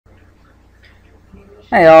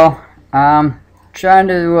Hey all, trying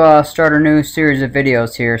to start a new series of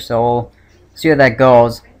videos here, so we'll see how that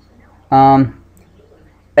goes.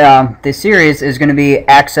 The series is going to be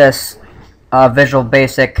Access Visual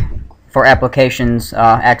Basic for applications,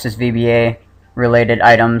 Access VBA related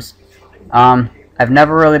items. I've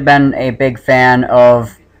never really been a big fan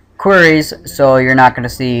of queries, so you're not going to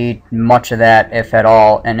see much of that, if at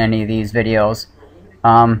all, in any of these videos.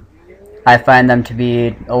 I find them to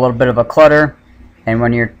be a little bit of a clutter, and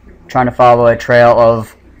when you're trying to follow a trail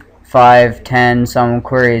of 5, 10, some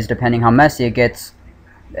queries, depending how messy it gets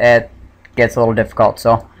a little difficult.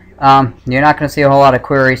 So you're not going to see a whole lot of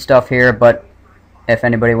query stuff here, but if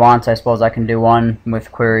anybody wants, I suppose I can do one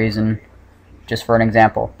with queries and just for an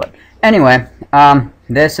example. But anyway,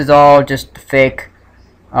 this is all just fake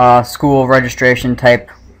school registration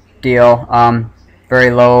type deal.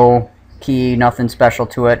 Very low key, nothing special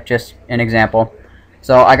to it, just an example.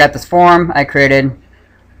 So I got this form I created,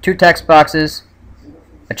 2 text boxes,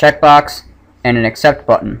 a checkbox, and an accept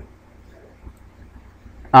button.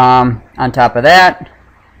 On top of that,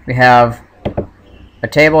 we have a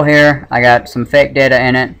table here. I got some fake data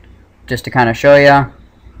in it just to kind of show you.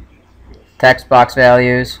 Text box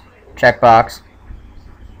values, checkbox.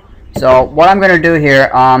 So what I'm going to do here,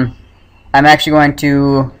 I'm actually going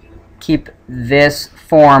to keep this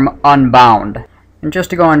form unbound. And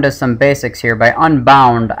just to go into some basics here, by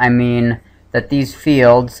unbound I mean that these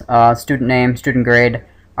fields, student name, student grade,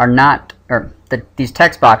 are not, or these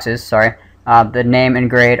text boxes, sorry, the name and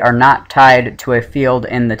grade are not tied to a field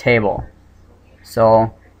in the table.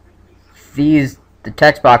 So the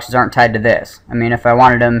text boxes aren't tied to this. I mean, if I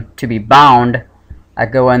wanted them to be bound,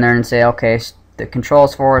 I'd go in there and say, okay, the control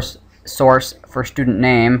source for student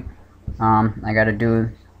name, I got to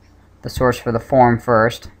do the source for the form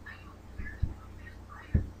first.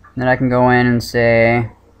 Then I can go in and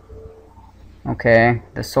say, okay,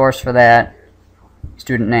 the source for that,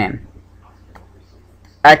 student name.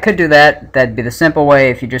 I could do that. That'd be the simple way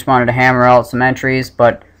if you just wanted to hammer out some entries,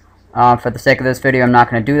 but for the sake of this video, I'm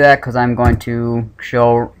not going to do that because I'm going to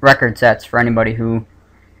show record sets for anybody who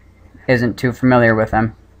isn't too familiar with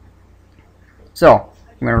them. So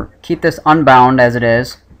I'm going to keep this unbound as it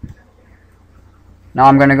is. Now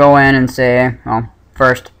I'm going to go in and say, well,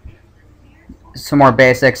 first, some more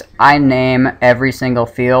basics. I name every single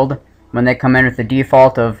field when they come in with the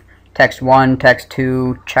default of text 1, text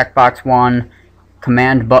 2, checkbox 1,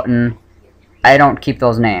 command button. I don't keep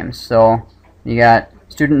those names. So you got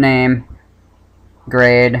student name,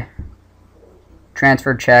 grade,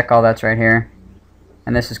 transfer check, all that's right here,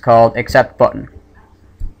 and this is called accept button.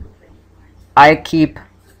 I keep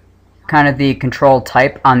kind of the control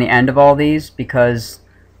type on the end of all these because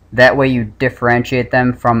that way you differentiate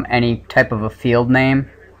them from any type of a field name.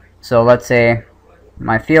 So let's say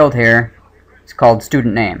my field here is called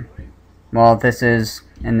student name. Well, this is,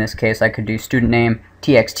 in this case, I could do student name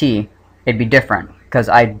txt. It'd be different because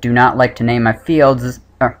I do not like to name my fields,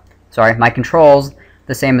 my controls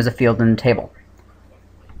the same as a field in the table.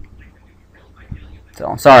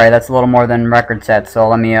 So sorry, that's a little more than record sets. So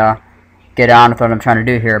let me get on with what I'm trying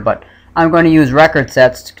to do here. But I'm going to use record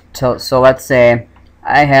sets. So let's say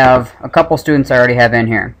I have a couple students I already have in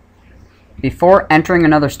here. Before entering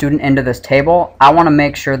another student into this table, I want to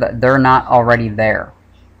make sure that they're not already there.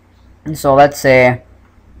 And so let's say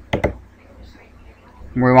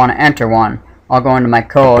we want to enter one. I'll go into my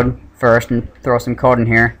code first and throw some code in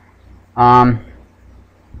here. I'll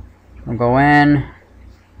go in.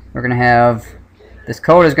 We're going to have, this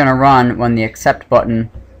code is going to run when the accept button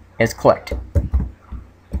is clicked.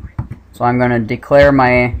 So I'm going to declare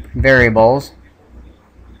my variables.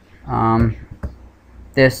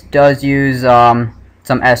 This does use some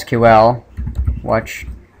SQL, which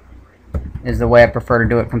is the way I prefer to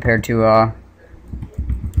do it compared to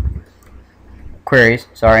queries.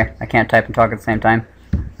 Sorry, I can't type and talk at the same time.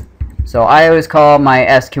 So I always call my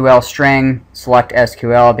SQL string select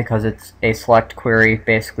SQL because it's a select query,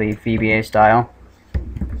 basically VBA style.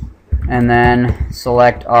 And then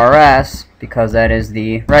select RS because that is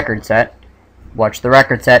the record set, which the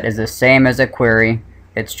record set is the same as a query,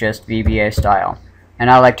 it's just VBA style. And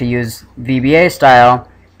I like to use VBA style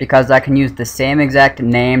because I can use the same exact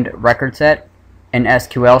named record set in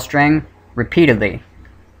SQL string repeatedly.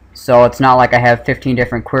 So it's not like I have 15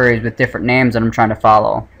 different queries with different names that I'm trying to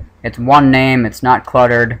follow. It's one name, it's not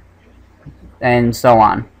cluttered, and so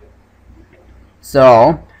on.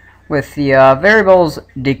 So with the variables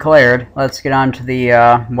declared, let's get on to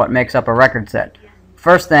the what makes up a record set.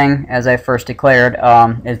 First thing, as I first declared,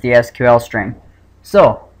 is the SQL string.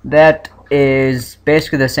 So that is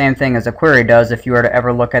basically the same thing as a query does. If you were to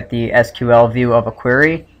ever look at the SQL view of a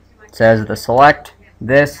query, it says the select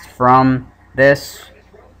this from this,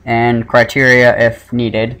 and criteria if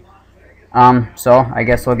needed. So I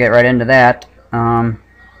guess we'll get right into that. I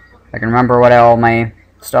can remember what all my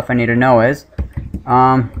stuff I need to know is.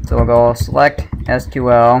 So we'll go select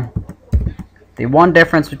SQL. The one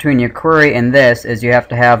difference between your query and this is you have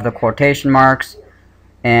to have the quotation marks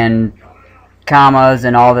and commas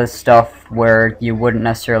and all this stuff where you wouldn't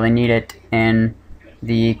necessarily need it in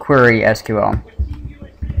the query SQL.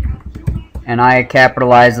 And I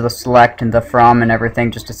capitalize the select and the from and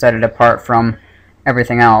everything just to set it apart from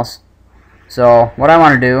everything else. So what I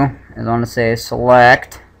want to do is I want to say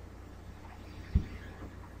select.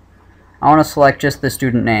 I want to select just the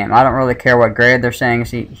student name. I don't really care what grade they're saying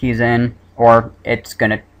he's in, or it's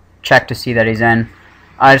going to check to see that he's in.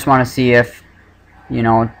 I just want to see if, you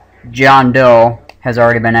know, John Doe has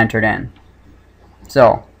already been entered in.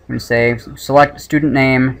 So I'm going to say select student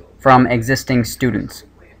name from existing students.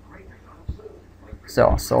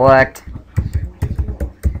 So select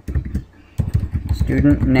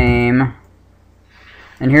student name.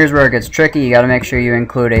 And here's where it gets tricky. You got to make sure you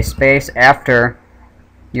include a space after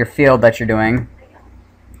your field that you're doing.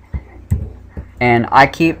 And I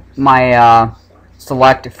keep my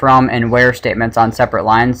select from and where statements on separate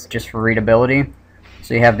lines just for readability.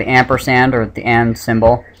 So you have the ampersand or the and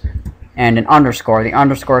symbol and an underscore. The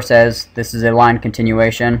underscore says this is a line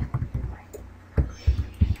continuation.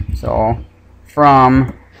 So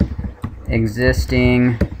from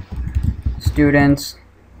existing students,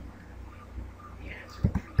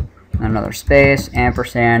 another space,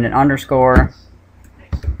 ampersand, and underscore,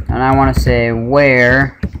 and I want to say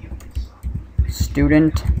where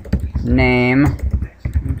student name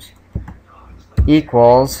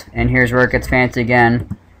equals, and here's where it gets fancy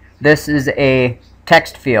again, this is a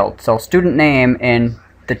text field. So student name in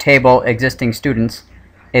the table existing students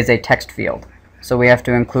is a text field. So we have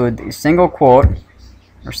to include the single quote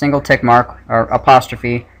or single tick mark or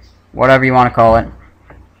apostrophe, whatever you want to call it,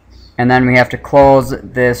 and then we have to close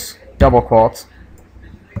this double quotes,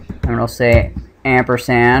 and it'll say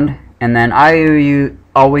ampersand, and then I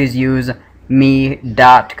always use me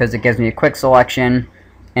dot because it gives me a quick selection,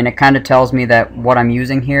 and it kind of tells me that what I'm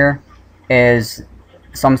using here is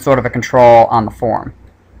some sort of a control on the form.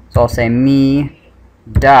 So I'll say me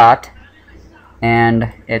dot,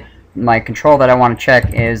 and my control that I want to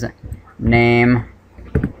check is name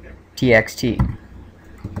txt,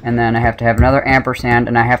 and then I have to have another ampersand,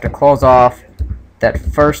 and I have to close off that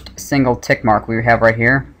first single tick mark we have right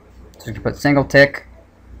here. So you can put single tick,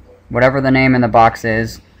 whatever the name in the box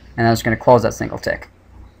is, and then it's going to close that single tick.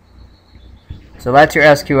 So that's your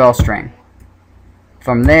SQL string.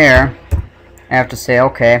 From there, I have to say,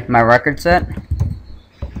 okay, my record set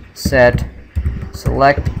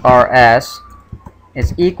select rs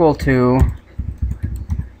is equal to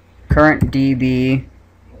current db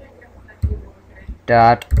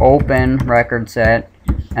dot open record set,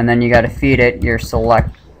 and then you got to feed it your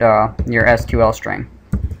select your SQL string.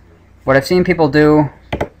 What I've seen people do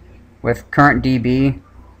with current db,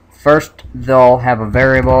 first they'll have a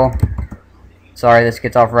variable. Sorry, this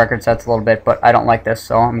gets off record sets a little bit, but I don't like this,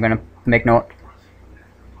 so I'm gonna make note.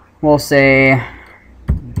 We'll say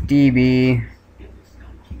db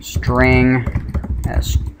string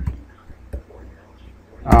as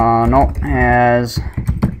as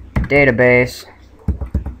database,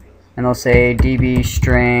 and they'll say db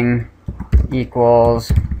string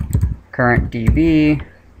equals current db,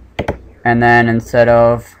 and then instead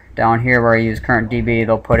of down here where I use current db,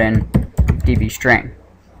 they'll put in db string.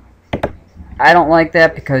 I don't like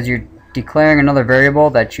that because you're declaring another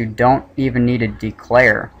variable that you don't even need to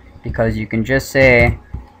declare, because you can just say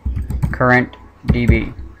current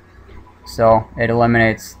db. So it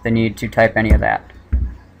eliminates the need to type any of that.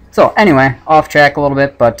 So anyway, off track a little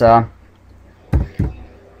bit, but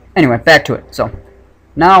anyway, back to it. So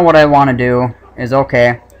now what I want to do is,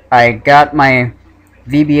 okay, I got my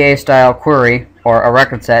VBA style query or a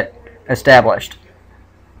record set established.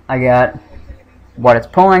 I got what it's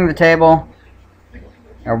pulling the table,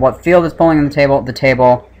 or what field is pulling in the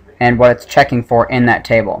table, and what it's checking for in that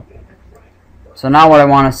table. So now what I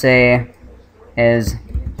want to say is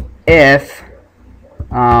if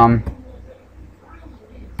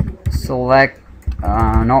select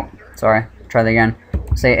nope, sorry, try that again.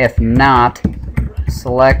 Say if not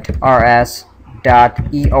select rs dot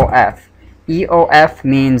eof. EOF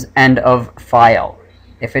means end of file.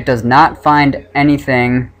 If it does not find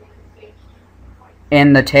anything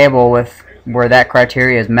in the table with where that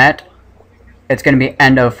criteria is met, it's going to be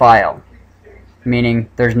end of file, meaning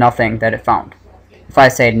there's nothing that it found. If I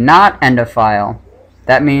say not end of file,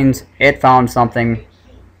 that means it found something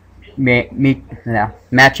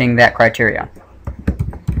matching that criteria.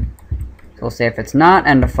 we'll say if it's not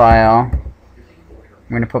end of file, I'm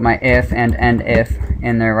going to put my if and end if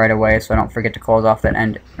in there right away so I don't forget to close off that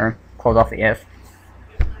end, or close off the if.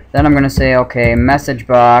 Then I'm going to say, okay, message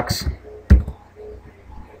box,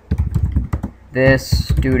 this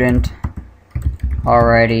student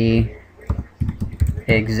already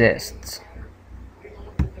exists.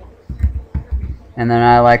 And then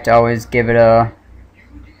I like to always give it a,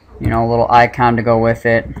 you know, a little icon to go with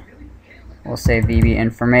it. We'll say VB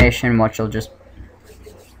information, which will just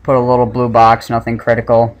put a little blue box, nothing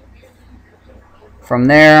critical. From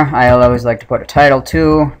there, I always like to put a title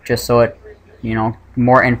too, just so it, you know,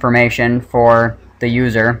 more information for the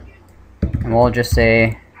user. And we'll just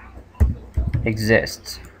say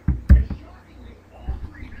exists.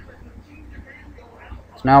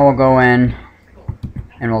 So now we'll go in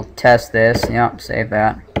and we'll test this. Yep, save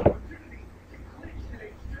that. So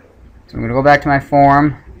I'm going to go back to my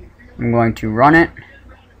form. I'm going to run it.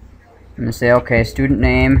 I'm going to say, okay, student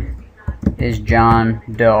name is John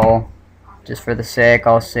Doe. Just for the sake,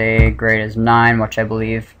 I'll say grade is 9, which I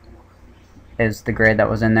believe is the grade that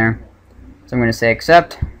was in there. So I'm going to say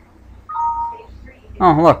accept.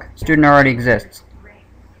 Oh, look, student already exists.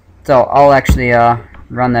 So I'll actually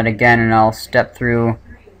run that again, and I'll step through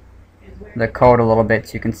the code a little bit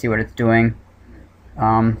so you can see what it's doing.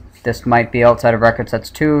 This might be outside of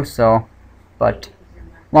Recordsets too, so, but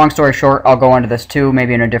long story short, I'll go into this too,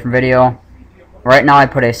 maybe in a different video. Right now I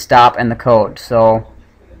put a stop in the code, so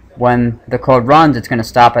when the code runs, it's going to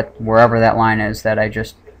stop at wherever that line is that I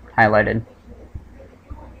just highlighted.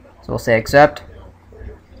 So we'll say accept.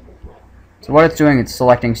 So what it's doing, it's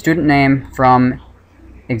selecting student name from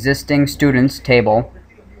existing students table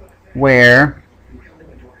where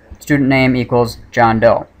student name equals John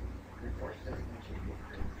Doe.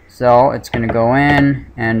 So it's going to go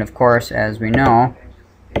in, and of course, as we know,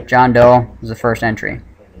 John Doe is the first entry.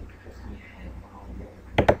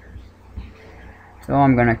 So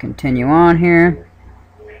I'm going to continue on here.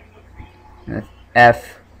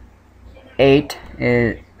 F8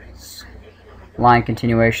 is line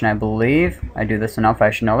continuation, I believe. I do this enough,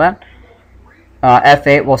 I should know that.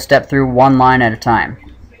 F8 will step through one line at a time.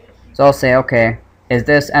 So I'll say, okay, is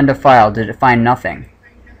this end of file? Did it find nothing?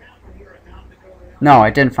 No,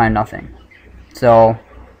 it didn't find nothing. So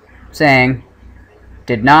saying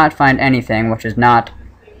did not find anything, which is not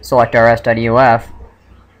selectrs.euf,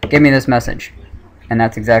 give me this message. And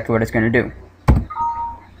that's exactly what it's going to do.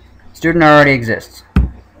 Student already exists.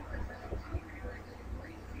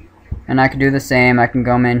 And I can do the same. I can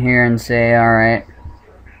come in here and say, alright,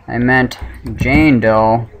 I meant Jane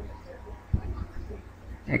Doe,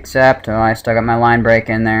 except, oh, I still got my line break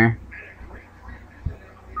in there.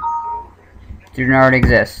 Student already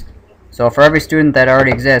exists. So for every student that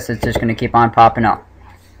already exists, it's just going to keep on popping up.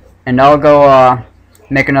 And I'll go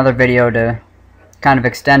make another video to kind of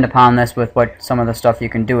extend upon this with what some of the stuff you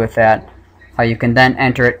can do with that. How you can then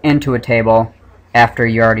enter it into a table after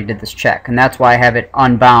you already did this check. And that's why I have it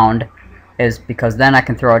unbound, is because then I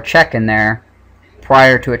can throw a check in there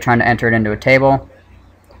prior to it trying to enter it into a table.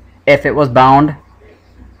 If it was bound,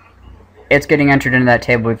 it's getting entered into that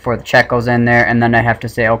table before the check goes in there, and then I have to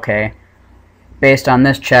say, okay, based on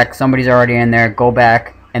this check, somebody's already in there, go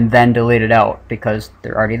back and then delete it out because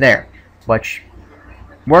they're already there, which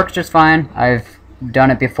works just fine. I've done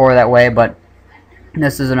it before that way, but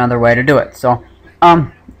this is another way to do it. So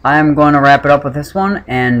I'm going to wrap it up with this one,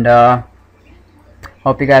 and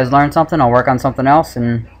hope you guys learned something. I'll work on something else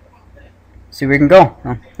and see where we can go.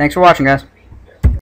 Thanks for watching, guys.